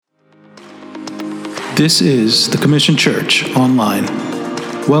This is the Commission Church Online.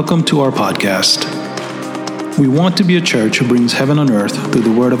 Welcome to our podcast. We want to be a church who brings heaven on earth through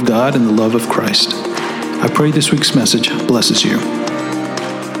the Word of God and the love of Christ. I pray this week's message blesses you.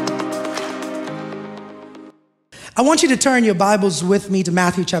 I want you to turn your Bibles with me to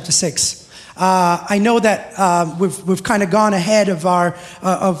Matthew chapter 6. I know that we've kind of gone ahead of our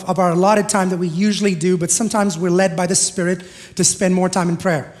allotted time that we usually do, but sometimes we're led by the Spirit to spend more time in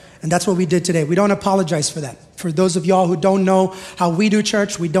prayer. And that's what we did today. We don't apologize for that. For those of y'all who don't know how we do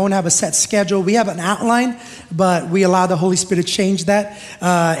church, we don't have a set schedule. We have an outline, but we allow the Holy Spirit to change that.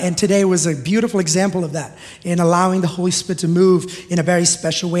 And today was a beautiful example of that, in allowing the Holy Spirit to move in a very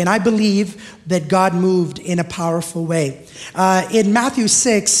special way. And I believe that God moved in a powerful way. In Matthew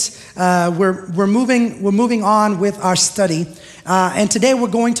 6, we're moving on with our study. And today we're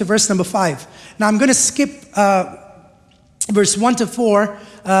going to verse number 5. Now I'm going to skip verse 1 to 4,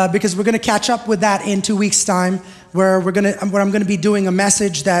 because we're going to catch up with that in 2 weeks' time, where I'm going to be doing a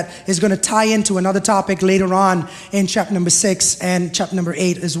message that is going to tie into another topic later on in chapter number 6 and chapter number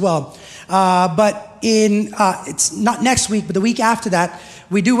 8 as well. But it's not next week, but the week after that,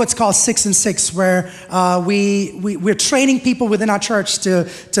 we do what's called 6 and 6, where we're training people within our church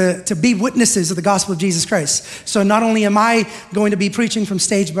to be witnesses of the gospel of Jesus Christ. So not only am I going to be preaching from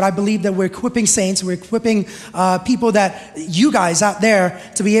stage, but I believe that we're equipping saints, we're equipping people, that you guys out there,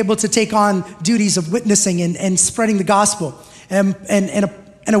 to be able to take on duties of witnessing and spreading the gospel.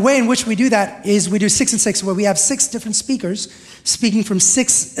 And a way in which we do that is we do 6 and 6, where we have 6 different speakers speaking for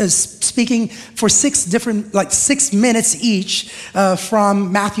 6 different, like 6 minutes each,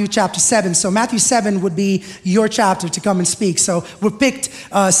 from Matthew chapter 7. So Matthew 7 would be your chapter to come and speak. So we've picked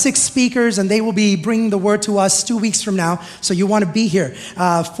 6 speakers, and they will be bringing the word to us 2 weeks from now. So you want to be here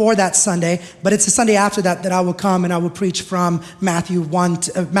for that Sunday. But it's the Sunday after that I will come and I will preach from Matthew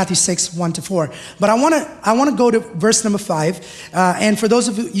 6, 1 to 4. But I want to go to verse number 5. And for those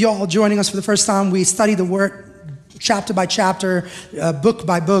of you all joining us for the first time, we study the word chapter by chapter, book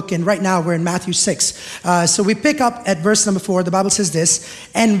by book, and right now we're in Matthew 6. So we pick up at verse number 4. The Bible says this: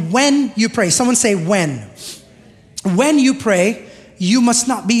 "And when you pray," someone say when. "When you pray, you must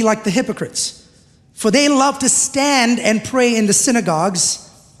not be like the hypocrites, for they love to stand and pray in the synagogues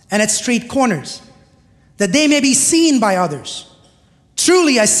and at street corners, that they may be seen by others.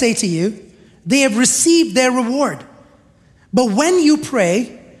 Truly I say to you, they have received their reward. But when you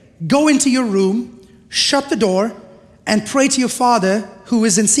pray, go into your room, shut the door, and pray to your Father who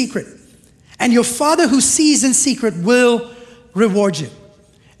is in secret. And your Father who sees in secret will reward you."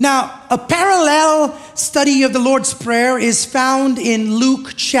 Now, a parallel study of the Lord's Prayer is found in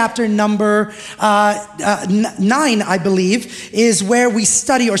Luke chapter number 9, I believe, is where we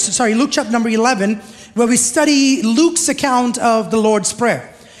study, Luke chapter number 11, where we study Luke's account of the Lord's Prayer.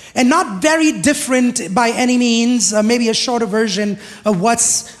 And not very different by any means, maybe a shorter version of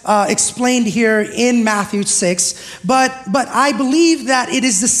what's explained here in Matthew 6. But I believe that it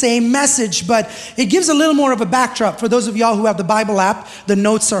is the same message, but it gives a little more of a backdrop. For those of y'all who have the Bible app, the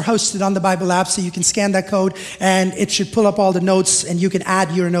notes are hosted on the Bible app, so you can scan that code and it should pull up all the notes, and you can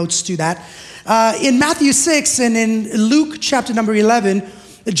add your notes to that. In Matthew 6 and in Luke chapter number 11,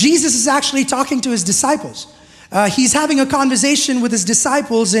 Jesus is actually talking to his disciples. He's having a conversation with his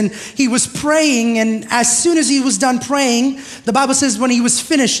disciples, and he was praying, and as soon as he was done praying, the Bible says when he was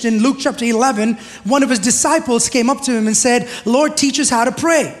finished in Luke chapter 11, one of his disciples came up to him and said, "Lord, teach us how to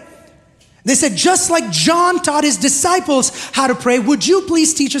pray." They said, "Just like John taught his disciples how to pray, would you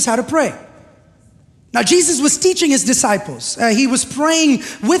please teach us how to pray?" Now, Jesus was teaching his disciples. He was praying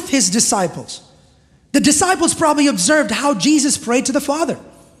with his disciples. The disciples probably observed how Jesus prayed to the Father.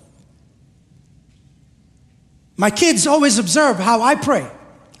 My kids always observe how I pray,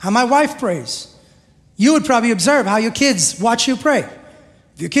 how my wife prays. You would probably observe how your kids watch you pray.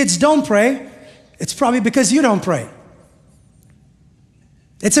 If your kids don't pray, it's probably because you don't pray.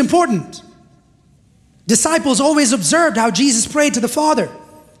 It's important. Disciples always observed how Jesus prayed to the Father.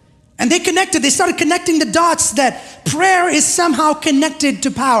 And they started connecting the dots that prayer is somehow connected to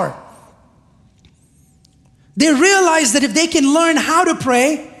power. They realized that if they can learn how to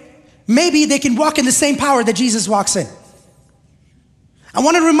pray, maybe they can walk in the same power that Jesus walks in. I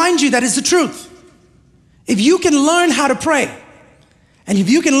want to remind you that it's the truth. If you can learn how to pray, and if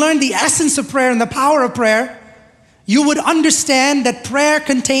you can learn the essence of prayer and the power of prayer, you would understand that prayer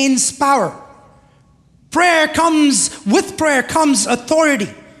contains power. With prayer comes authority.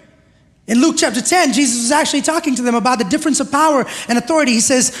 In Luke chapter 10, Jesus was actually talking to them about the difference of power and authority. He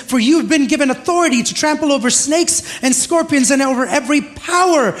says, "For you've been given authority to trample over snakes and scorpions and over every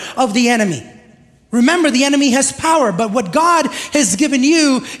power of the enemy." Remember, the enemy has power, but what God has given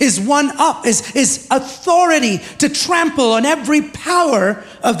you is is authority to trample on every power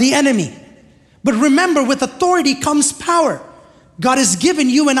of the enemy. But remember, with authority comes power. God has given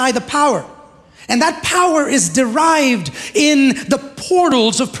you and I the power. And that power is derived in the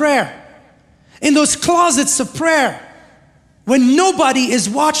portals of prayer, in those closets of prayer, when nobody is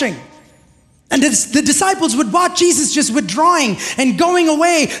watching. And the disciples would watch Jesus just withdrawing and going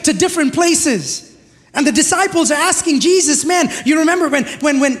away to different places. And the disciples are asking Jesus, man, you remember when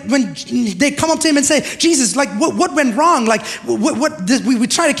they come up to him and say, Jesus, like what went wrong? Like we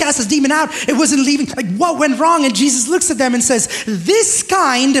tried to cast this demon out, it wasn't leaving. Like what went wrong? And Jesus looks at them and says, this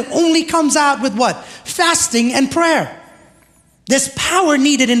kind only comes out with what? Fasting and prayer. There's power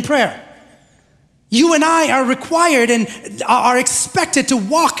needed in prayer. You and I are required and are expected to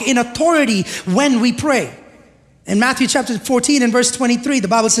walk in authority when we pray. In Matthew chapter 14 and verse 23, the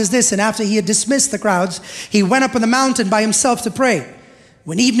Bible says this, and after he had dismissed the crowds, he went up on the mountain by himself to pray.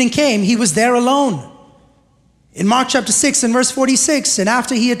 When evening came, he was there alone. In Mark chapter 6 and verse 46, and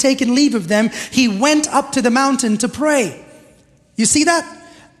after he had taken leave of them, he went up to the mountain to pray. You see that?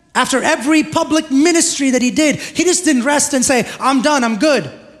 After every public ministry that he did, he just didn't rest and say, I'm done, I'm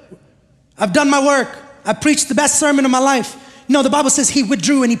good. I've done my work. I preached the best sermon of my life. No, the Bible says he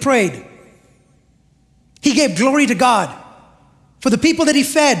withdrew and he prayed. He gave glory to God for the people that he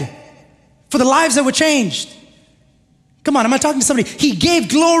fed, for the lives that were changed. Come on, am I talking to somebody? He gave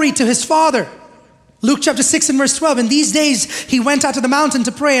glory to his Father. Luke chapter 6 and verse 12, in these days he went out to the mountain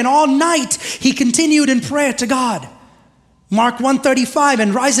to pray, and all night he continued in prayer to God. Mark 1:35,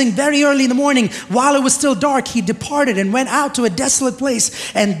 and rising very early in the morning, while it was still dark, he departed and went out to a desolate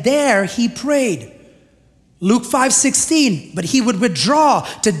place, and there he prayed. Luke 5:16, but he would withdraw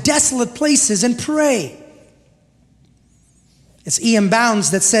to desolate places and pray. It's E.M. Bounds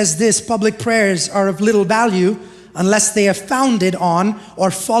that says this, public prayers are of little value unless they are founded on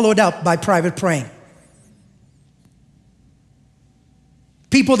or followed up by private praying.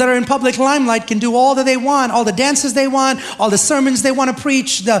 People that are in public limelight can do all that they want, all the dances they want, all the sermons they want to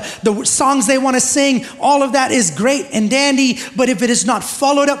preach, the songs they want to sing, all of that is great and dandy, but if it is not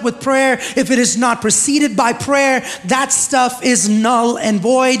followed up with prayer, if it is not preceded by prayer, that stuff is null and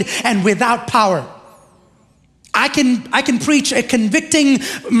void and without power. I can preach a convicting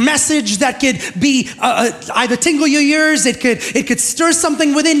message that could be either tingle your ears, it could stir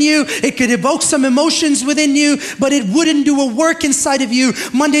something within you, it could evoke some emotions within you, but it wouldn't do a work inside of you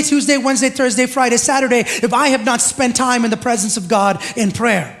Monday, Tuesday, Wednesday, Thursday, Friday, Saturday if I have not spent time in the presence of God in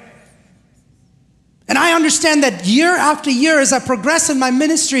prayer. And I understand that year after year as I progress in my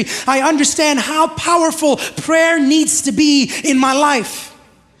ministry, I understand how powerful prayer needs to be in my life.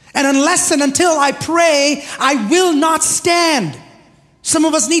 And unless and until I pray, I will not stand. Some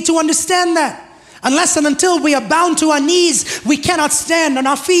of us need to understand that. Unless and until we are bound to our knees, we cannot stand on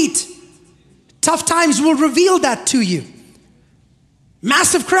our feet. Tough times will reveal that to you.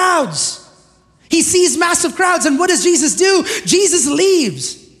 Massive crowds. He sees massive crowds, and what does Jesus do? Jesus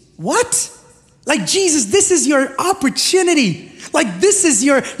leaves. What? Like, Jesus, this is your opportunity. Like, this is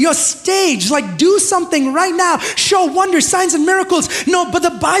your stage. Like, do something right now. Show wonders, signs, and miracles. No, but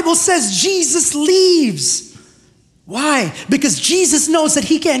the Bible says Jesus leaves. Why? Because Jesus knows that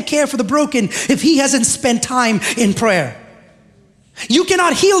he can't care for the broken if he hasn't spent time in prayer. You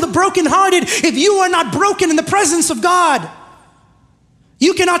cannot heal the brokenhearted if you are not broken in the presence of God.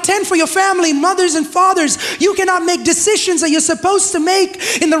 You cannot tend for your family, mothers and fathers. You cannot make decisions that you're supposed to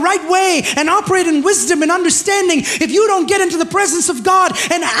make in the right way and operate in wisdom and understanding if you don't get into the presence of God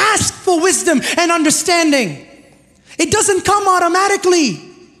and ask for wisdom and understanding. It doesn't come automatically.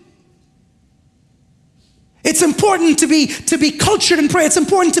 It's important to be cultured in prayer. It's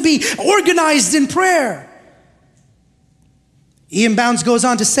important to be organized in prayer. E.M. Bounds goes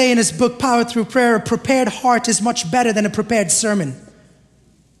on to say in his book, Power Through Prayer, a prepared heart is much better than a prepared sermon.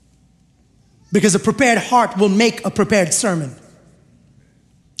 Because a prepared heart will make a prepared sermon.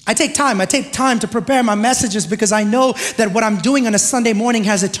 I take time to prepare my messages because I know that what I'm doing on a Sunday morning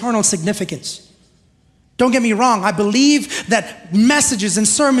has eternal significance. Don't get me wrong, I believe that messages and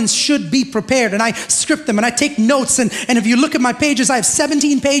sermons should be prepared, and I script them and I take notes, and if you look at my pages, I have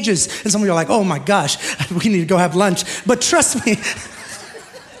 17 pages. And some of you are like, oh my gosh, we need to go have lunch. But trust me,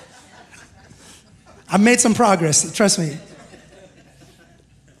 I've made some progress, trust me.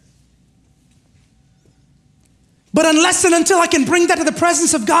 But unless and until I can bring that to the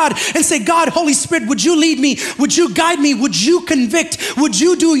presence of God and say, God, Holy Spirit, would you lead me? Would you guide me? Would you convict? Would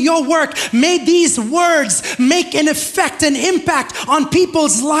you do your work? May these words make an effect, an impact on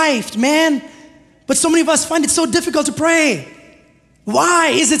people's life, man. But so many of us find it so difficult to pray. Why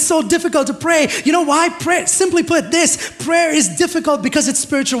is it so difficult to pray? You know why? Prayer, simply put this, prayer is difficult because it's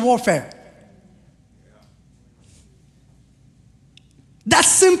spiritual warfare. That's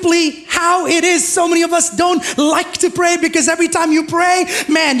simply how it is. So many of us don't like to pray because every time you pray,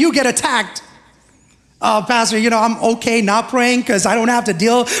 man, you get attacked. Oh, Pastor, I'm okay not praying because I don't have to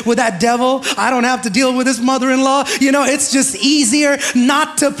deal with that devil. I don't have to deal with his mother-in-law. It's just easier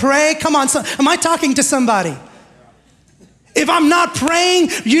not to pray. Come on, am I talking to somebody? If I'm not praying,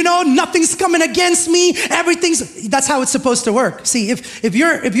 nothing's coming against me. That's how it's supposed to work. See, if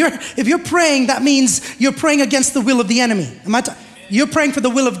you're praying, that means you're praying against the will of the enemy. You're praying for the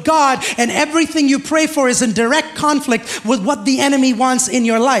will of God, and everything you pray for is in direct conflict with what the enemy wants in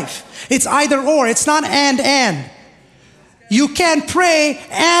your life. It's either or. It's not and. You can't pray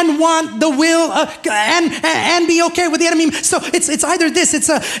and want the will and be okay with the enemy. So it's either this. It's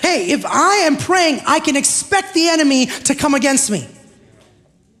hey, if I am praying, I can expect the enemy to come against me.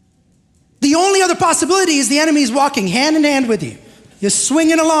 The only other possibility is the enemy is walking hand in hand with you. You're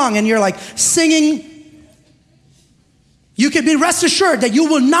swinging along and you're like singing. You can be rest assured that you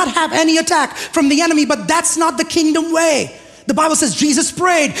will not have any attack from the enemy, but that's not the kingdom way. The Bible says Jesus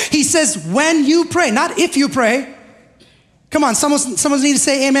prayed. He says when you pray, not if you pray. Come on, someone needs to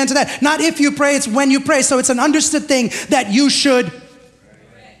say amen to that. Not if you pray, it's when you pray. So it's an understood thing that you should.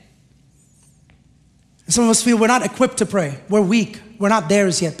 Some of us feel we're not equipped to pray. We're weak. We're not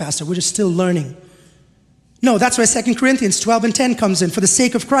theirs yet, Pastor. We're just still learning. No, that's why 2 Corinthians 12:10 comes in. For the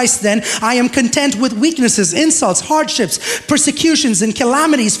sake of Christ, then, I am content with weaknesses, insults, hardships, persecutions, and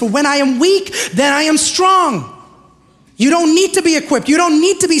calamities. For when I am weak, then I am strong. You don't need to be equipped. You don't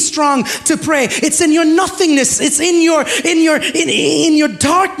need to be strong to pray. It's in your nothingness. It's in your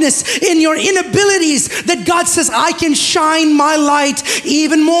darkness, in your inabilities that God says, I can shine my light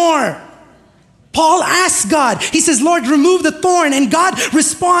even more. Paul asks God, he says, Lord, remove the thorn. And God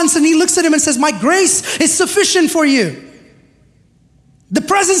responds and he looks at him and says, my grace is sufficient for you. The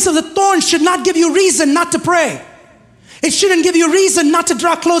presence of the thorn should not give you reason not to pray. It shouldn't give you reason not to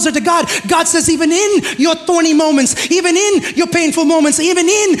draw closer to God. God says, even in your thorny moments, even in your painful moments, even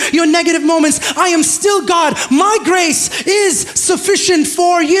in your negative moments, I am still God. My grace is sufficient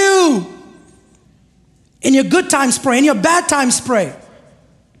for you. In your good times, pray. In your bad times, pray.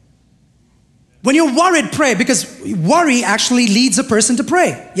 When you're worried, pray, because worry actually leads a person to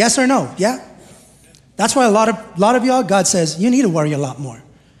pray. Yes or no? Yeah? That's why a lot of y'all, God says, you need to worry a lot more.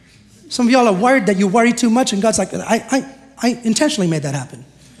 Some of y'all are worried that you worry too much, and God's like, I intentionally made that happen.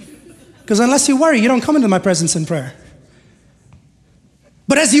 Because unless you worry, you don't come into my presence in prayer.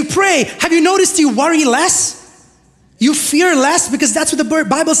 But as you pray, have you noticed you worry less? You fear less, because that's what the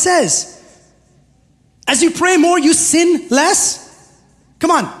Bible says. As you pray more, you sin less. Come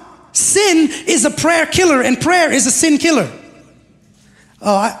on. Sin is a prayer killer, and prayer is a sin killer.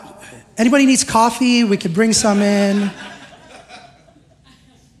 Anybody needs coffee? We could bring some in.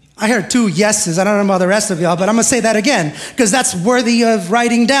 I heard 2 yeses. I don't know about the rest of y'all, but I'm going to say that again because that's worthy of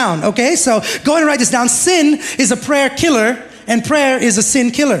writing down, okay? So go ahead and write this down. Sin is a prayer killer, and prayer is a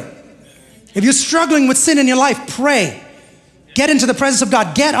sin killer. If you're struggling with sin in your life, pray. Get into the presence of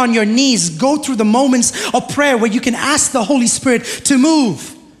God. Get on your knees. Go through the moments of prayer where you can ask the Holy Spirit to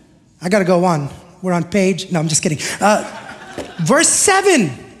move. I got to go on. We're on page. No, I'm just kidding. Verse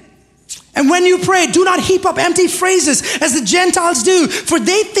 7. And when you pray, do not heap up empty phrases as the Gentiles do, for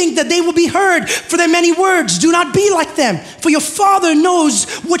they think that they will be heard for their many words. Do not be like them, for your Father knows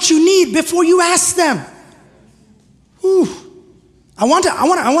what you need before you ask them. Whew. I want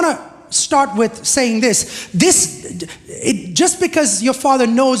to start with saying this. Just because your Father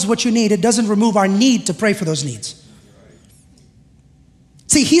knows what you need, it doesn't remove our need to pray for those needs.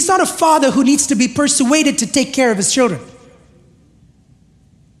 See, he's not a father who needs to be persuaded to take care of his children.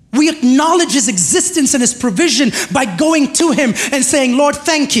 We acknowledge his existence and his provision by going to him and saying, Lord,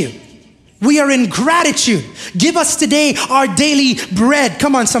 thank you. We are in gratitude. Give us today our daily bread.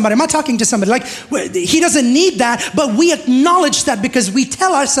 Come on, somebody. Am I talking to somebody? Like, he doesn't need that, but we acknowledge that because we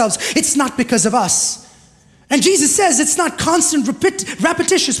tell ourselves it's not because of us. And Jesus says it's not constant,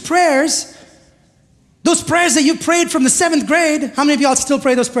 repetitious prayers. Those prayers that you prayed from the 7th grade, how many of y'all still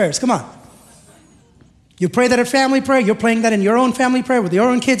pray those prayers? Come on. You pray that at family prayer. You're praying that in your own family prayer with your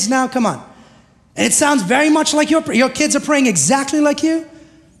own kids now. Come on. And it sounds very much like your kids are praying exactly like you.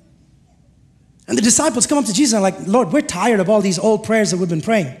 And the disciples come up to Jesus and are like, Lord, we're tired of all these old prayers that we've been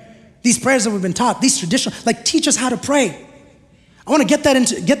praying. These prayers that we've been taught, these traditional, like teach us how to pray. I want to get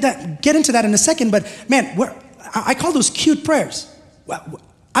into that in a second, but man, I call those cute prayers.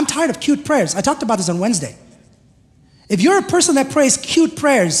 I'm tired of cute prayers. I talked about this on Wednesday. If you're a person that prays cute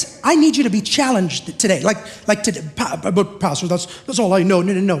prayers, I need you to be challenged today. Like today, but Pastor, that's all I know.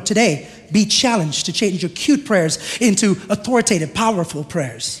 No. Today, be challenged to change your cute prayers into authoritative, powerful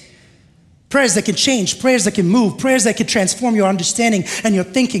prayers. Prayers that can change, prayers that can move, prayers that can transform your understanding and your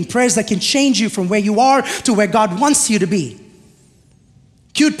thinking, prayers that can change you from where you are to where God wants you to be.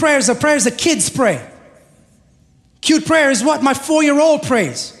 Cute prayers are prayers that kids pray. Cute prayer is what my 4-year-old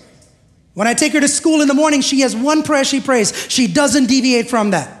prays. When I take her to school in the morning, she has one prayer she prays. She doesn't deviate from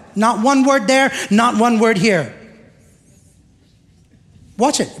that. Not one word there, not one word here.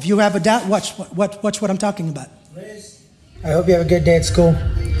 Watch it. If you have a doubt, watch what I'm talking about. Liz, I hope you have a good day at school.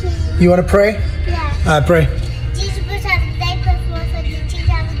 You want to pray? Yeah. Pray. Jesus, please have a day for the teacher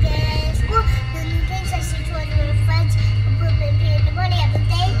have a good day at school. The new things I see towards your friends. We'll put in the morning every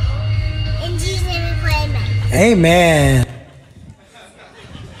day. In Jesus' name we pray, amen. Amen.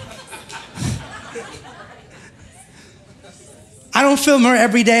 I don't film her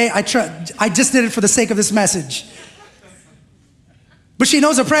every day. I just did it for the sake of this message. But she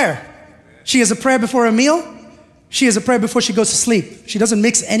knows a prayer. She has a prayer before a meal. She has a prayer before she goes to sleep. She doesn't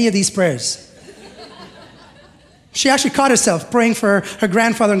mix any of these prayers. She actually caught herself praying for her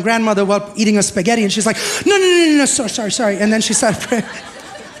grandfather and grandmother while eating a spaghetti, and she's like, no, sorry. And then she started praying.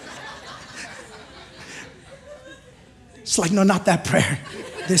 It's like, no, not that prayer.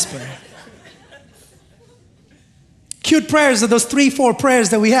 This prayer. Cute prayers are those 3-4 prayers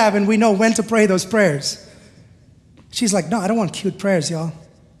that we have, and we know when to pray those prayers. She's like, no, I don't want cute prayers, y'all.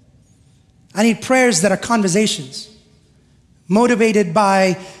 I need prayers that are conversations, motivated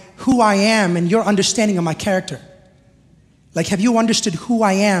by who I am and your understanding of my character. Like, have you understood who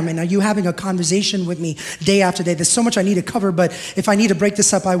I am, and are you having a conversation with me day after day? There's so much I need to cover, but if I need to break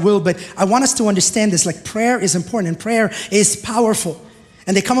this up, I will. But I want us to understand this. Like, prayer is important, and prayer is powerful.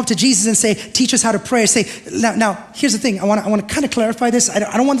 And they come up to Jesus and say, teach us how to pray. Say, now here's the thing. I want to kind of clarify this. I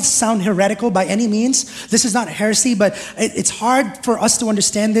don't want it to sound heretical by any means. This is not heresy, but it's hard for us to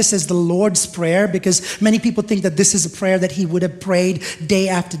understand this as the Lord's Prayer, because many people think that this is a prayer that he would have prayed day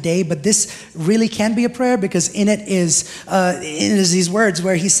after day. But this really can be a prayer, because in it is these words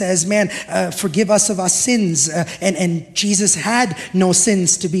where he says, man, forgive us of our sins. And Jesus had no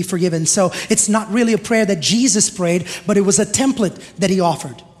sins to be forgiven. So it's not really a prayer that Jesus prayed, but it was a template that he offered.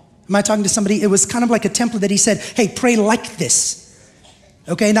 Am I talking to somebody? It was kind of like a template that he said, hey, pray like this.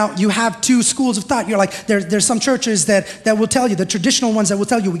 Okay, now you have two schools of thought. You're like, there's some churches that will tell you, the traditional ones that will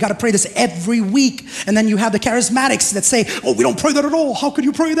tell you, we got to pray this every week. And then you have the charismatics that say, oh, we don't pray that at all. How could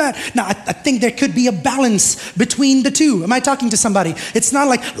you pray that? Now, I think there could be a balance between the two. Am I talking to somebody? It's not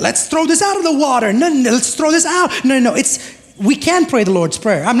like, let's throw this out of the water. No, let's throw this out. No, we can pray the Lord's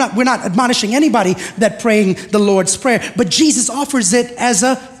Prayer. We're not admonishing anybody that praying the Lord's Prayer, but Jesus offers it as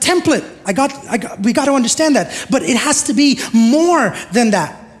a template. We got to understand that. But it has to be more than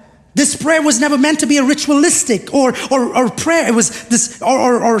that. This prayer was never meant to be a ritualistic or prayer. It was this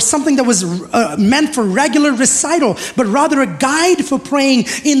or something that was meant for regular recital, but rather a guide for praying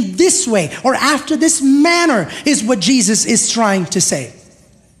in this way or after this manner is what Jesus is trying to say.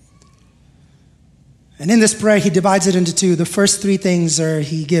 And in this prayer, he divides it into two. The first 3 things are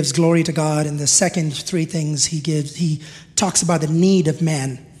he gives glory to God, and the second 3 things he talks about the need of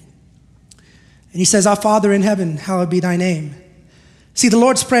man. And he says, our Father in heaven, hallowed be thy name. See, the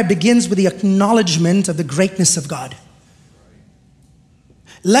Lord's Prayer begins with the acknowledgement of the greatness of God.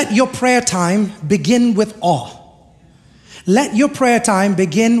 Let your prayer time begin with awe. Let your prayer time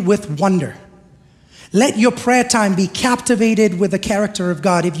begin with wonder. Let your prayer time be captivated with the character of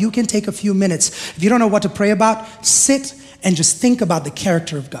God. If you can take a few minutes, if you don't know what to pray about, sit and just think about the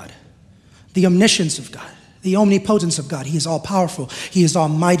character of God, the omniscience of God, the omnipotence of God. He is all powerful. He is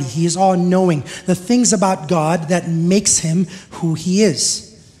almighty. He is all knowing. The things about God that makes him who he is.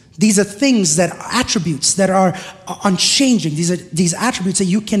 These are things that are attributes that are unchanging. These attributes that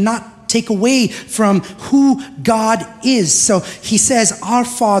you cannot take away from who God is. So he says, our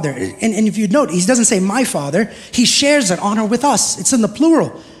Father. And if you note, he doesn't say my Father. He shares that honor with us. It's in the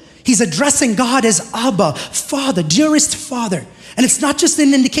plural. He's addressing God as Abba, Father, dearest Father. And it's not just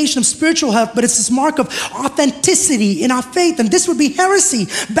an indication of spiritual health, but it's this mark of authenticity in our faith. And this would be heresy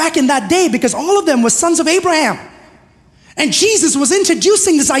back in that day, because all of them were sons of Abraham. And Jesus was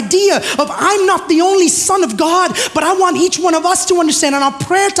introducing this idea of I'm not the only son of God, but I want each one of us to understand, and our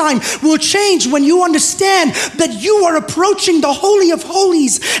prayer time will change when you understand that you are approaching the Holy of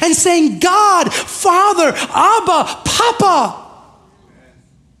Holies and saying, God, Father, Abba, Papa.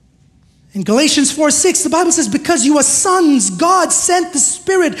 In Galatians 4:6, the Bible says, because you are sons, God sent the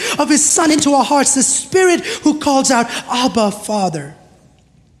Spirit of his Son into our hearts, the Spirit who calls out, Abba, Father.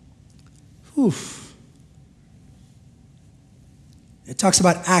 Oof. It talks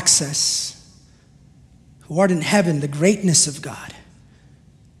about access. Who art in heaven, the greatness of God.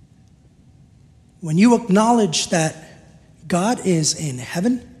 When you acknowledge that God is in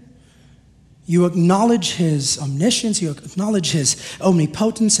heaven, you acknowledge his omniscience, you acknowledge his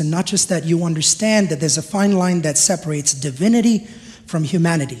omnipotence, and not just that, you understand that there's a fine line that separates divinity from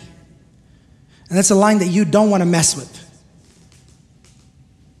humanity. And that's a line that you don't want to mess with.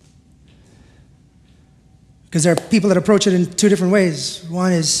 Because there are people that approach it in two different ways.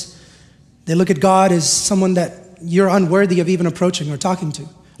 One is they look at God as someone that you're unworthy of even approaching or talking to.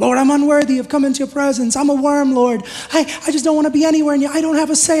 Lord, I'm unworthy of coming to your presence. I'm a worm, Lord. I just don't want to be anywhere near you. I don't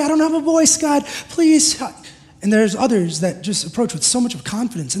have a say. I don't have a voice, God. Please. And there's others that just approach with so much of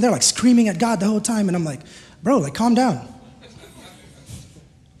confidence. And they're like screaming at God the whole time. And I'm like, bro, like calm down.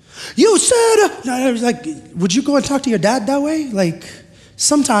 You said, I was like, would you go and talk to your dad that way? Like,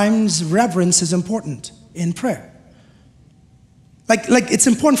 sometimes reverence is important in prayer. Like it's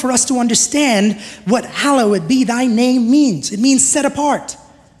important for us to understand what hallowed be thy name means. It means set apart.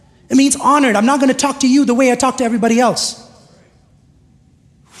 It means honored. I'm not going to talk to you the way I talk to everybody else.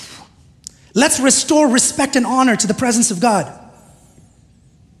 Let's restore respect and honor to the presence of God.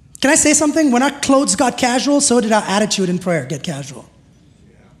 Can I say something? When our clothes got casual, so did our attitude in prayer get casual.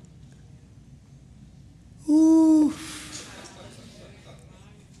 Ooh.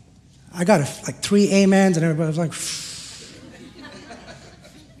 I got like 3 amens and everybody was like,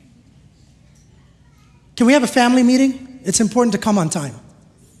 can we have a family meeting? It's important to come on time.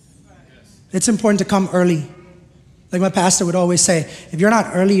 It's important to come early. Like my pastor would always say, if you're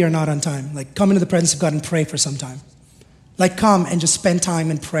not early, you're not on time. Like come into the presence of God and pray for some time. Like come and just spend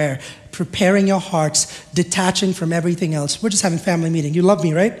time in prayer, preparing your hearts, detaching from everything else. We're just having family meeting. You love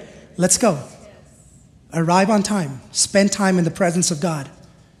me, right? Let's go. Arrive on time. Spend time in the presence of God.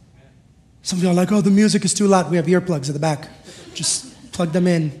 Some of you are like, oh, the music is too loud. We have earplugs at the back. Just plug them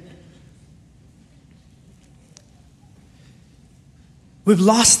in. We've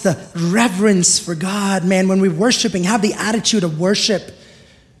lost the reverence for God, man. When we're worshiping, have the attitude of worship.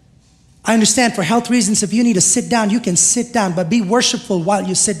 I understand for health reasons, if you need to sit down, you can sit down, but be worshipful while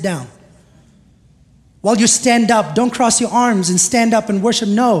you sit down. While you stand up, don't cross your arms and stand up and worship.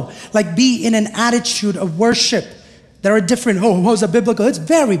 No, like be in an attitude of worship. There are different, is that biblical? It's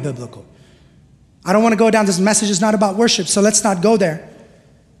very biblical. I don't want to go down, this message is not about worship, so let's not go there.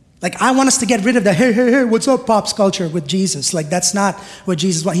 Like, I want us to get rid of the, hey, what's up, pops culture with Jesus. Like, that's not what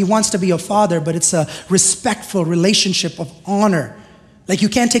Jesus wants. He wants to be your father, but it's a respectful relationship of honor. Like, you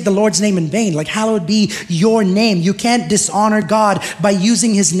can't take the Lord's name in vain. Like, hallowed be your name. You can't dishonor God by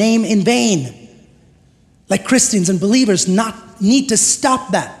using his name in vain. Like, Christians and believers need to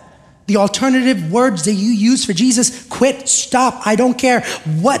stop that. The alternative words that you use for Jesus, quit, stop. I don't care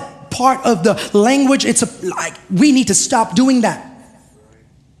what part of the language we need to stop doing that.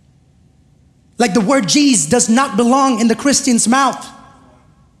 Like the word Jesus does not belong in the Christian's mouth.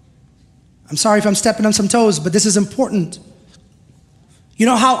 I'm sorry if I'm stepping on some toes, but this is important. You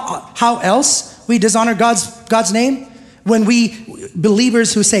know how else we dishonor God's name? When we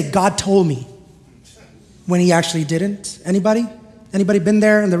believers who say, God told me, when he actually didn't. Anybody? Anybody been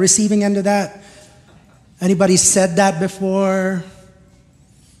there on the receiving end of that? Anybody said that before?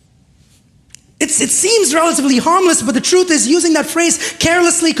 It seems relatively harmless, but the truth is using that phrase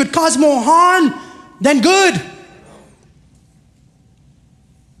carelessly could cause more harm than good.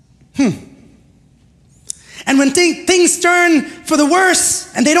 And when things turn for the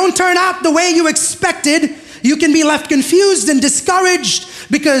worse and they don't turn out the way you expected, you can be left confused and discouraged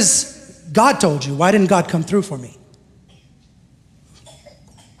because God told you. Why didn't God come through for me?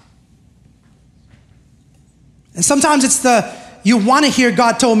 And sometimes it's you want to hear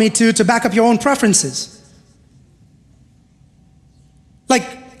God told me to back up your own preferences. Like,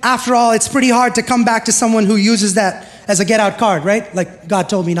 after all, it's pretty hard to come back to someone who uses that as a get out card, right? Like, God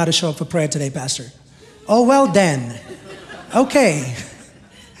told me not to show up for prayer today, Pastor. Oh, well then. Okay.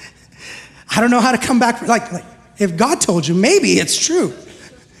 I don't know how to come back. Like if God told you, maybe it's true.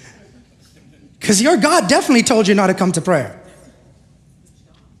 Because your God definitely told you not to come to prayer.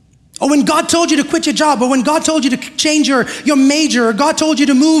 Or when God told you to quit your job, or when God told you to change your major, or God told you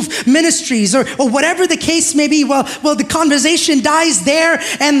to move ministries, or whatever the case may be, well, the conversation dies there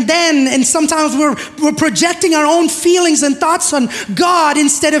and then, and sometimes we're projecting our own feelings and thoughts on God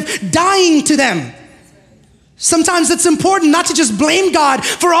instead of dying to them. Sometimes it's important not to just blame God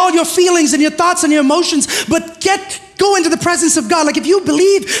for all your feelings and your thoughts and your emotions, but go into the presence of God. Like if you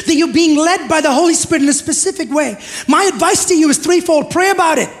believe that you're being led by the Holy Spirit in a specific way, my advice to you is threefold. Pray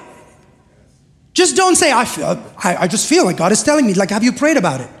about it. Just don't say, I just feel like God is telling me. Like, have you prayed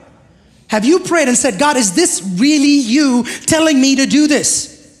about it? Have you prayed and said, God, is this really you telling me to do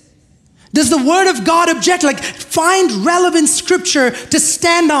this? Does the word of God object? Like, find relevant scripture to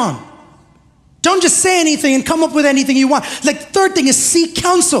stand on. Don't just say anything and come up with anything you want. Like, third thing is seek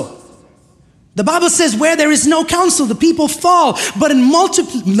counsel. The Bible says where there is no counsel, the people fall. But in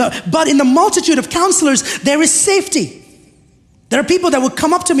the multitude of counselors, there is safety. There are people that will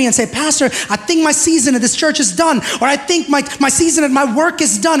come up to me and say, Pastor, I think my season at this church is done. Or I think my season at my work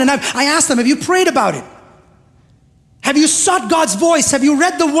is done. And I ask them, have you prayed about it? Have you sought God's voice? Have you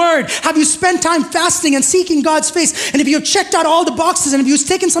read the word? Have you spent time fasting and seeking God's face? And if you've checked out all the boxes and if you've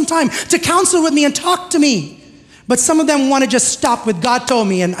taken some time to counsel with me and talk to me. But some of them want to just stop with God told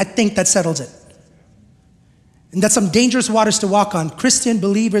me, and I think that settles it. And that's some dangerous waters to walk on. Christian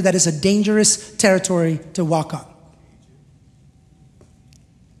believer, that is a dangerous territory to walk on.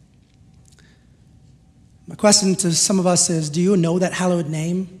 My question to some of us is, do you know that hallowed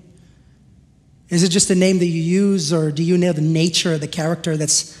name? Is it just a name that you use, or do you know the nature, the character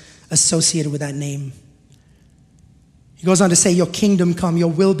that's associated with that name? He goes on to say, your kingdom come,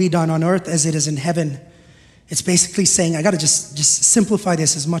 your will be done on earth as it is in heaven. It's basically saying, I got to just simplify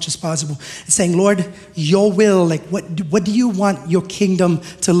this as much as possible. It's saying, Lord, your will, like what do you want your kingdom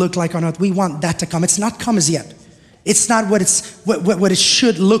to look like on earth? We want that to come. It's not come as yet. It's not what it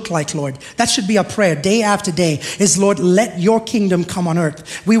should look like, Lord. That should be our prayer day after day is, Lord, let your kingdom come on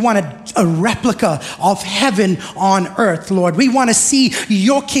earth. We want a replica of heaven on earth, Lord. We want to see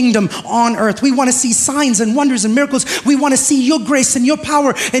your kingdom on earth. We want to see signs and wonders and miracles. We want to see your grace and your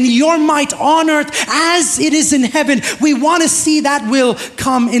power and your might on earth as it is in heaven. We want to see that will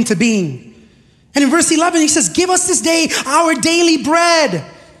come into being. And in verse 11, he says, give us this day our daily bread.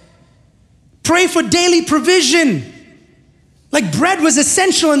 Pray for daily provision. Like, bread was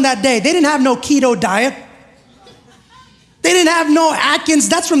essential in that day. They didn't have no keto diet. They didn't have no Atkins.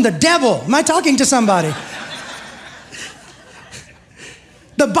 That's from the devil. Am I talking to somebody?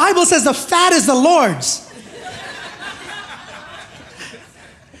 The Bible says the fat is the Lord's.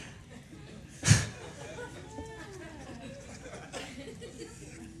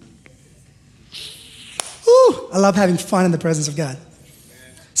 Ooh, I love having fun in the presence of God.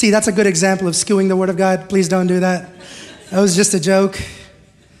 See, that's a good example of skewing the word of God. Please don't do that. That was just a joke.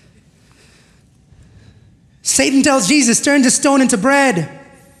 Satan tells Jesus, turn the stone into bread.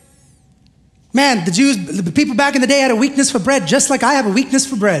 Man, the people back in the day had a weakness for bread, just like I have a weakness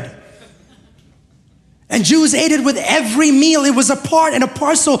for bread. And Jews ate it with every meal. It was a part and a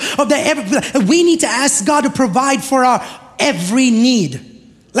parcel of we need to ask God to provide for our every need.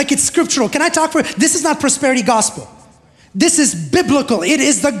 Like, it's scriptural. Can I talk for this is not prosperity gospel. This is biblical. It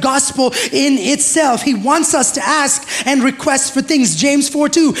is the gospel in itself. He wants us to ask and request for things. James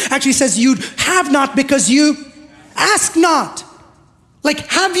 4:2 actually says, you have not because you ask not. Like,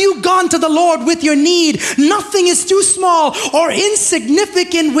 have you gone to the Lord with your need? Nothing is too small or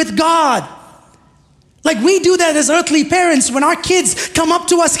insignificant with God. Like, we do that as earthly parents when our kids come up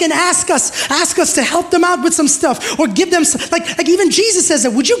to us and ask us to help them out with some stuff or give them some, like even Jesus says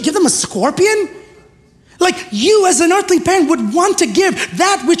that, would you give them a scorpion? Like, you as an earthly parent would want to give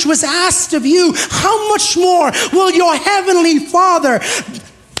that which was asked of you. How much more will your heavenly Father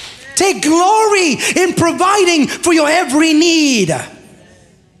take glory in providing for your every need?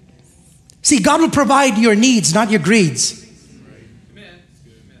 See, God will provide your needs, not your greeds.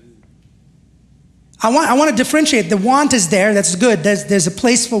 I want to differentiate. The want is there. That's good. There's a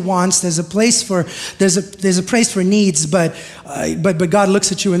place for wants. There's a place for needs. But God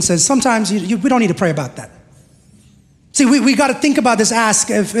looks at you and says, sometimes we don't need to pray about that. See, we got to think about this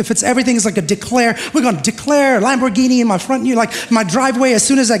ask. If it's everything is like a declare, we're going to declare Lamborghini in my front, like my driveway. As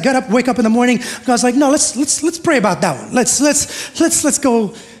soon as I wake up in the morning, God's like, no, let's pray about that one. Let's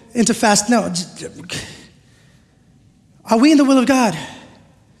go into fast. No, are we in the will of God?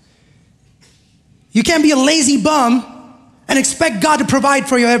 You can't be a lazy bum and expect God to provide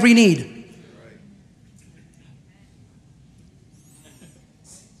for your every need.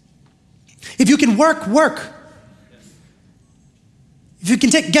 If you can work. If you can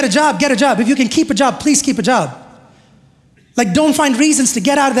get a job. If you can keep a job, please keep a job. Like, don't find reasons to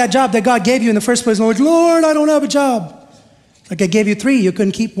get out of that job that God gave you in the first place. Lord, I don't have a job. Like, I gave you 3, you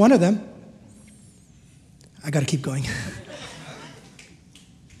couldn't keep one of them. I got to keep going.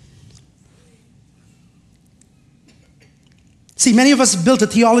 See, many of us built a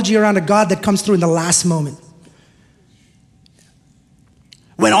theology around a God that comes through in the last moment.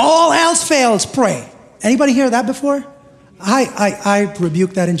 When all else fails, pray. Anybody hear that before? I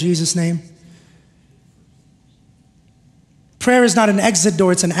rebuke that in Jesus' name. Prayer is not an exit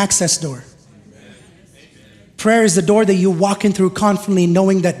door, it's an access door. Prayer is the door that you walk in through confidently,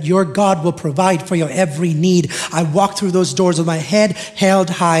 knowing that your God will provide for your every need. I walk through those doors with my head held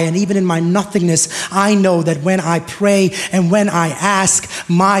high, and even in my nothingness, I know that when I pray and when I ask,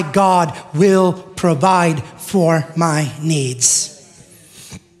 my God will provide for my needs.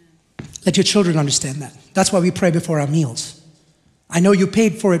 Let your children understand that. That's why we pray before our meals. I know you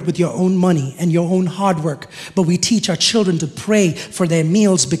paid for it with your own money and your own hard work, but we teach our children to pray for their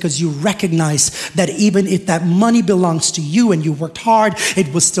meals because you recognize that even if that money belongs to you and you worked hard,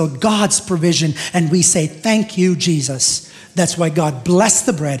 it was still God's provision. And we say, thank you, Jesus. That's why God blessed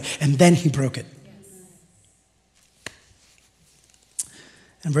the bread and then he broke it.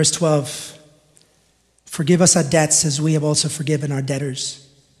 And verse 12, forgive us our debts as we have also forgiven our debtors.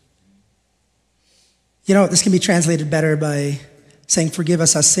 You know, this can be translated better by saying, forgive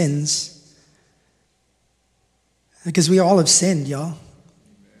us our sins. Because we all have sinned, y'all.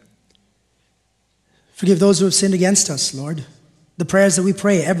 Forgive those who have sinned against us, Lord. The prayers that we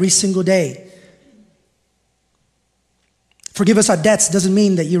pray every single day. Forgive us our debts doesn't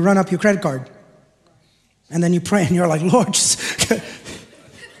mean that you run up your credit card and then you pray and you're like, Lord, just...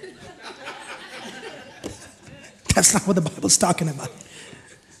 That's not what the Bible's talking about.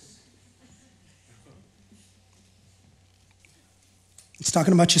 It's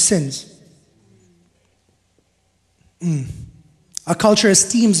talking about your sins. Our culture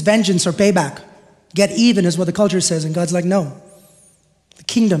esteems vengeance or payback. Get even is what the culture says, and God's like, no. The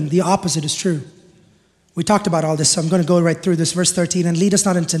kingdom, the opposite is true. We talked about all this, so I'm going to go right through this. Verse 13, and lead us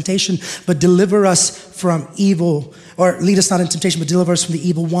not into temptation, but deliver us from evil. Or lead us not into temptation, but deliver us from the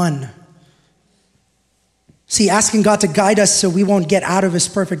evil one. See, asking God to guide us so we won't get out of his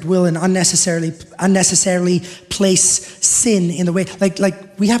perfect will and unnecessarily place sin in the way.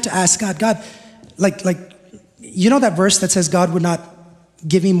 Like we have to ask God, like you know that verse that says God would not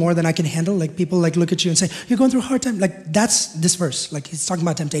give me more than I can handle? Like people like look at you and say, you're going through a hard time. Like that's this verse. Like he's talking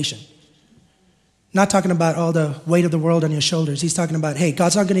about temptation. Not talking about all the weight of the world on your shoulders. He's talking about, hey,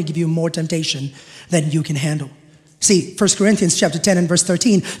 God's not going to give you more temptation than you can handle. See, 1 Corinthians chapter 10 and verse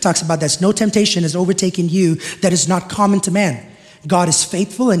 13 talks about this. No temptation has overtaken you that is not common to man. God is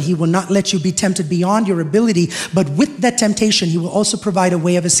faithful and he will not let you be tempted beyond your ability. But with that temptation, he will also provide a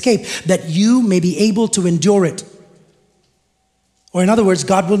way of escape that you may be able to endure it. Or in other words,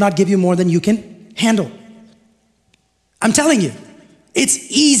 God will not give you more than you can handle. I'm telling you, it's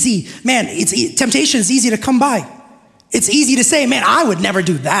easy. Man, temptation is easy to come by. It's easy to say, man, I would never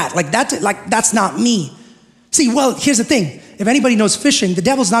do that. That's not me. See, well, here's the thing. If anybody knows fishing, the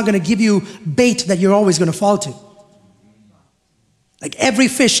devil's not going to give you bait that you're always going to fall to. Like every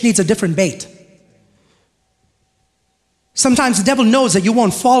fish needs a different bait. Sometimes the devil knows that you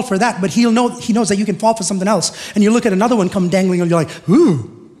won't fall for that, but he knows that you can fall for something else. And you look at another one come dangling and you're like,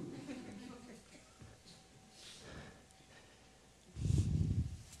 ooh.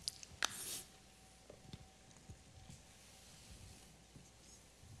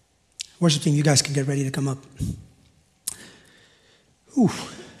 Worship team, you guys can get ready to come up. Ooh.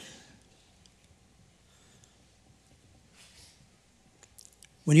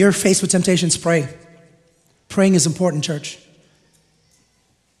 When you're faced with temptations, pray. Praying is important, church.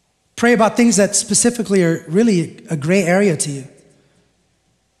 Pray about things that specifically are really a gray area to you.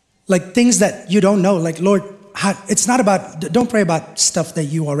 Like things that you don't know. Like, Lord, don't pray about stuff that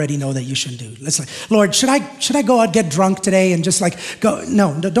you already know that you shouldn't do. Let's like, Lord, should I go out, get drunk today and just like go?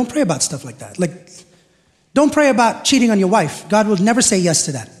 No, don't pray about stuff like that. Like, don't pray about cheating on your wife. God will never say yes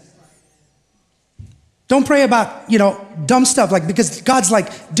to that. Don't pray about, dumb stuff because God's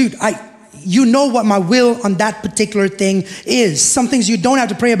like, dude, you know what my will on that particular thing is. Some things you don't have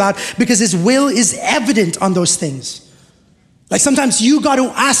to pray about because his will is evident on those things. Like sometimes you got to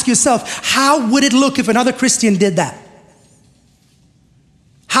ask yourself, how would it look if another Christian did that?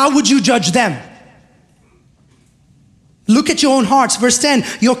 How would you judge them? Look at your own hearts. Verse 10,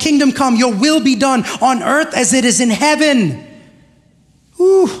 your kingdom come, your will be done on earth as it is in heaven.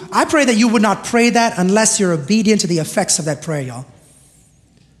 Ooh, I pray that you would not pray that unless you're obedient to the effects of that prayer, y'all.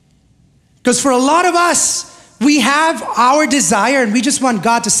 Because for a lot of us, we have our desire and we just want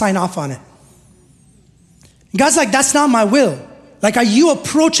God to sign off on it. God's like, that's not my will. Like, are you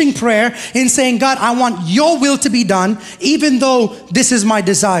approaching prayer and saying, God, I want your will to be done, even though this is my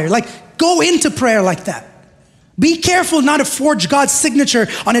desire? Like, go into prayer like that. Be careful not to forge God's signature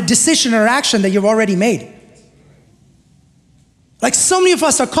on a decision or action that you've already made. Like, so many of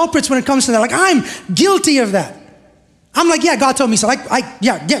us are culprits when it comes to that. Like, I'm guilty of that. I'm like, yeah, God told me so.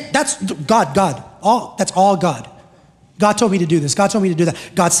 That's God. That's all God. God told me to do this. God told me to do that.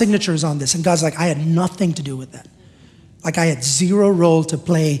 God's signature is on this. And God's like, I had nothing to do with that. Like I had zero role to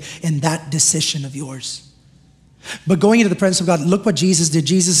play in that decision of yours. But going into the presence of God, look what Jesus did.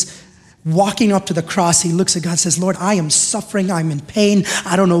 Jesus, walking up to the cross, he looks at God and says, Lord, I am suffering. I'm in pain.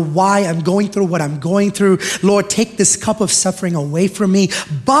 I don't know why I'm going through what I'm going through. Lord, take this cup of suffering away from me.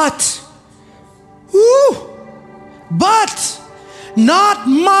 But not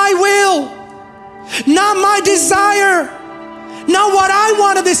my will, not my desire, not what I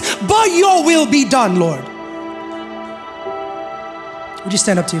want of this, but your will be done, Lord. Would you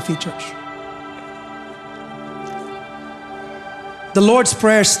stand up to your feet, church? The Lord's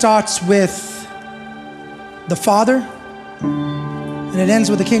Prayer starts with the Father and it ends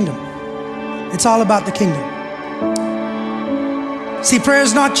with the kingdom. It's all about the kingdom. See, prayer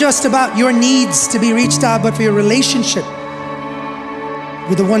is not just about your needs to be reached out, but for your relationship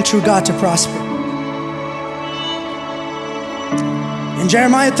with the one true God to prosper. In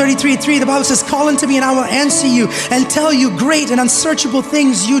Jeremiah 33:3, the Bible says, call unto me and I will answer you and tell you great and unsearchable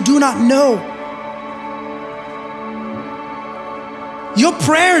things you do not know. Your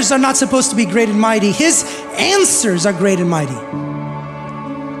prayers are not supposed to be great and mighty. His answers are great and mighty.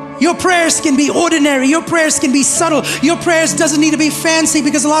 Your prayers can be ordinary. Your prayers can be subtle. Your prayers doesn't need to be fancy,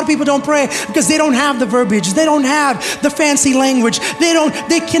 because a lot of people don't pray because they don't have the verbiage. They don't have the fancy language. They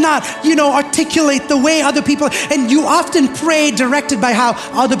cannot, articulate the way other people, and you often pray directed by how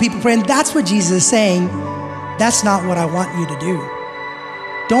other people pray. And that's what Jesus is saying. That's not what I want you to do.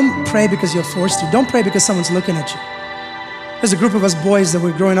 Don't pray because you're forced to. Don't pray because someone's looking at you. There's a group of us boys that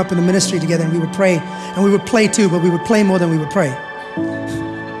were growing up in the ministry together, and we would pray, and we would play too, but we would play more than we would pray.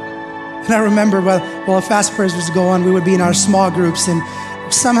 And I remember while fast prayers was to go on, we would be in our small groups, and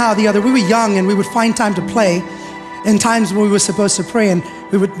somehow or the other, we were young and we would find time to play in times when we were supposed to pray. And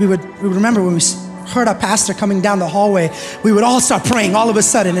we would remember when we heard our pastor coming down the hallway, we would all start praying all of a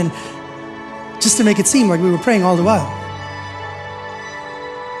sudden, and just to make it seem like we were praying all the while.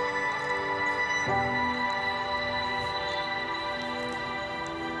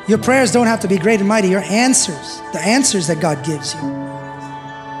 Your prayers don't have to be great and mighty. Your answers, the answers that God gives you.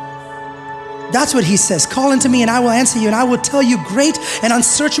 That's what he says. Call unto me and I will answer you, and I will tell you great and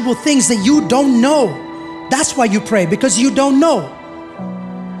unsearchable things that you don't know. That's why you pray, because you don't know.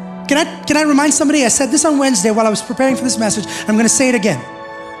 Can I remind somebody? I said this on Wednesday while I was preparing for this message. I'm going to say it again.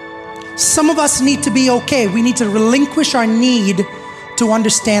 Some of us need to be okay. We need to relinquish our need to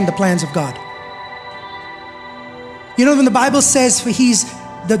understand the plans of God. When the Bible says for he's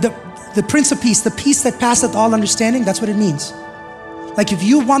the Prince of Peace, the peace that passeth all understanding, that's what it means. Like, if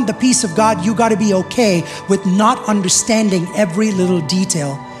you want the peace of God, you got to be okay with not understanding every little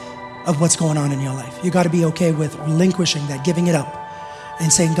detail of what's going on in your life. You got to be okay with relinquishing that, giving it up,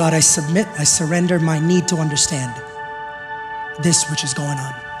 and saying, God, I submit, I surrender my need to understand this which is going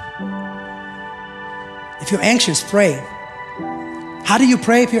on. If you're anxious, pray. How do you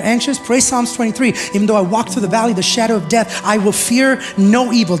pray if you're anxious? Pray Psalms 23. Even though I walk through the valley of the shadow of death, I will fear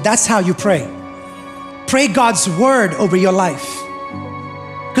no evil. That's how you pray. Pray God's word over your life.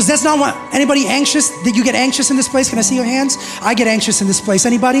 Because that's not what, anybody anxious? Did you get anxious in this place? Can I see your hands? I get anxious in this place.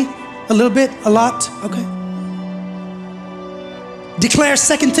 Anybody? A little bit? A lot? Okay. Declare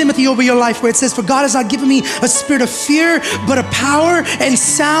 2 Timothy over your life, where it says, for God has not given me a spirit of fear, but a power and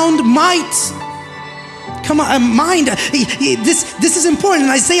sound might. Come on, a mind. This is important. In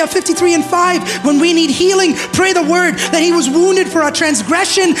Isaiah 53:5, when we need healing, pray the word that he was wounded for our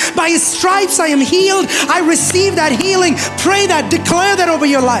transgression. By his stripes I am healed. I receive that healing. Pray that. Declare that over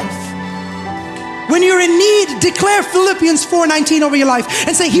your life. When you're in need, declare Philippians 4:19 over your life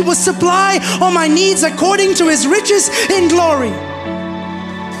and say, he will supply all my needs according to his riches in glory.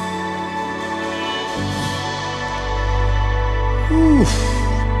 Ooh.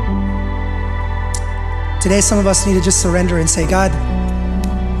 Today, some of us need to just surrender and say, God,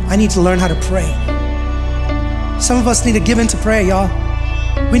 I need to learn how to pray. Some of us need to give into prayer, y'all.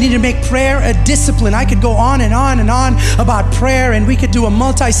 We need to make prayer a discipline. I could go on and on and on about prayer, and we could do a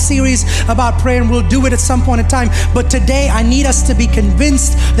multi-series about prayer, and we'll do it at some point in time. But today, I need us to be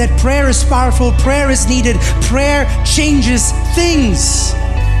convinced that prayer is powerful. Prayer is needed. Prayer changes things.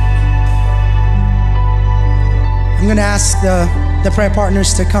 I'm going to ask the prayer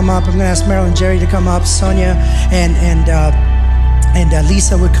partners to come up. I'm going to ask Meryl and Jerry to come up. Sonia and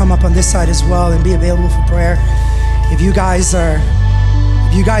Lisa would come up on this side as well and be available for prayer. If you guys are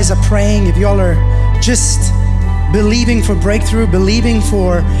praying, if y'all are just believing for breakthrough, believing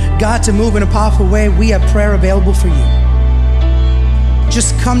for God to move in a powerful way, we have prayer available for you.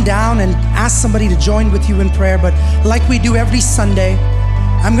 Just come down and ask somebody to join with you in prayer. But like we do every Sunday,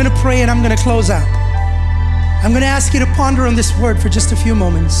 I'm going to pray and I'm going to close out. I'm going to ask you to ponder on this word for just a few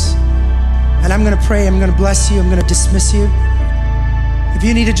moments. And I'm going to pray, I'm going to bless you, I'm going to dismiss you. If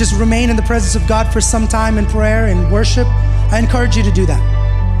you need to just remain in the presence of God for some time in prayer and worship, I encourage you to do that.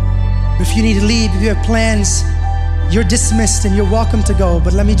 If you need to leave, if you have plans, you're dismissed and you're welcome to go.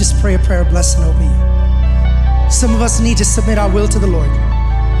 But let me just pray a prayer of blessing over you. Some of us need to submit our will to the Lord.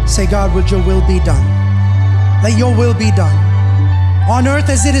 Say, God, would your will be done? Let your will be done on earth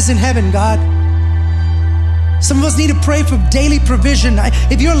as it is in heaven, God. Some of us need to pray for daily provision.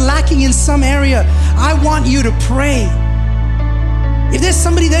 If you're lacking in some area, I want you to pray. If there's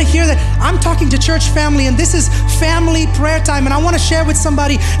somebody there here that I'm talking to church family and this is family prayer time, and I want to share with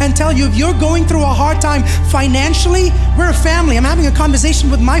somebody and tell you, if you're going through a hard time financially, we're a family. I'm having a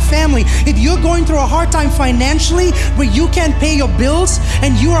conversation with my family. If you're going through a hard time financially where you can't pay your bills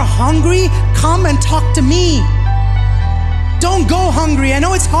and you are hungry, come and talk to me. Don't go hungry. I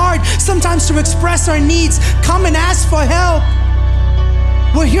know it's hard sometimes to express our needs. Come and ask for help.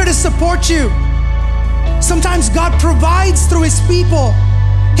 We're here to support you. Sometimes God provides through His people.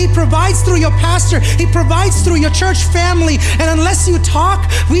 He provides through your pastor. He provides through your church family. And unless you talk,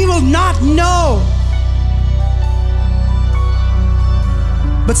 we will not know.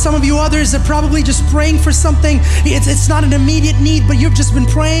 But some of you others are probably just praying for something. It's not an immediate need, but you've just been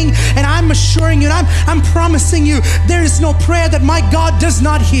praying. And I'm assuring you, and I'm promising you, there is no prayer that my God does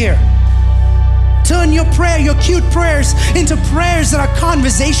not hear. Turn your prayer, your cute prayers, into prayers that are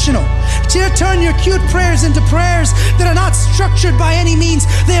conversational. Turn your cute prayers into prayers that are not structured by any means.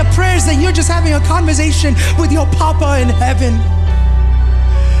 They are prayers that you're just having a conversation with your Papa in heaven.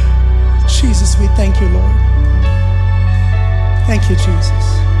 Jesus, we thank you, Lord. Thank you,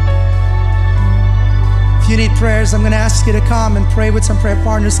 Jesus. If you need prayers, I'm going to ask you to come and pray with some prayer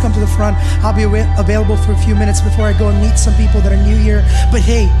partners. Come to the front. I'll be available for a few minutes before I go and meet some people that are new here. But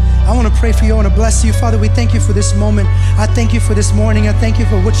hey, I want to pray for you. I want to bless you. Father, we thank you for this moment. I thank you for this morning. I thank you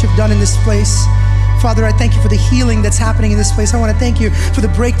for what you've done in this place. Father, I thank you for the healing that's happening in this place. I want to thank you for the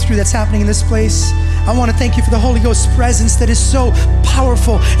breakthrough that's happening in this place. I want to thank you for the Holy Ghost presence that is so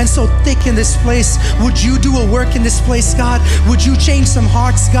powerful and so thick in this place. Would you do a work in this place, God? Would you change some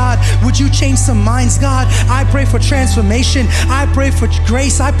hearts, God? Would you change some minds, God? I pray for transformation. I pray for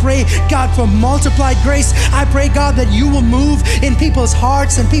grace. I pray, God, for multiplied grace. I pray, God, that you will move in people's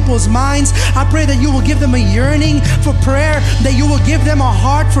hearts and people's minds. I pray that you will give them a yearning for prayer, that you will give them a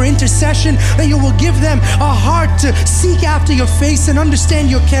heart for intercession, that you will give them a heart to seek after your face and understand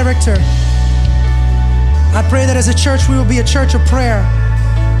your character. I pray that as a church, we will be a church of prayer,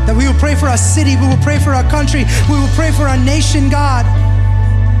 that we will pray for our city, we will pray for our country, we will pray for our nation, God.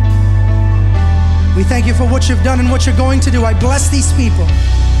 We thank you for what you've done and what you're going to do. I bless these people.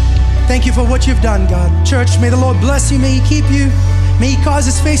 Thank you for what you've done, God. Church, may the Lord bless you. May He keep you. May He cause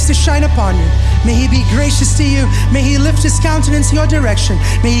His face to shine upon you. May He be gracious to you. May He lift His countenance your direction.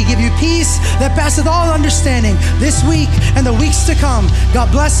 May He give you peace that passeth all understanding this week and the weeks to come.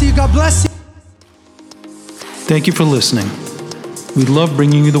 God bless you. God bless you. Thank you for listening. We love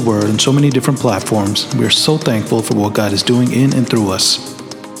bringing you the Word on so many different platforms. We are so thankful for what God is doing in and through us.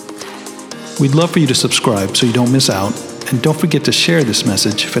 We'd love for you to subscribe so you don't miss out, and don't forget to share this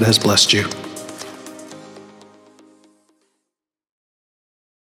message if it has blessed you.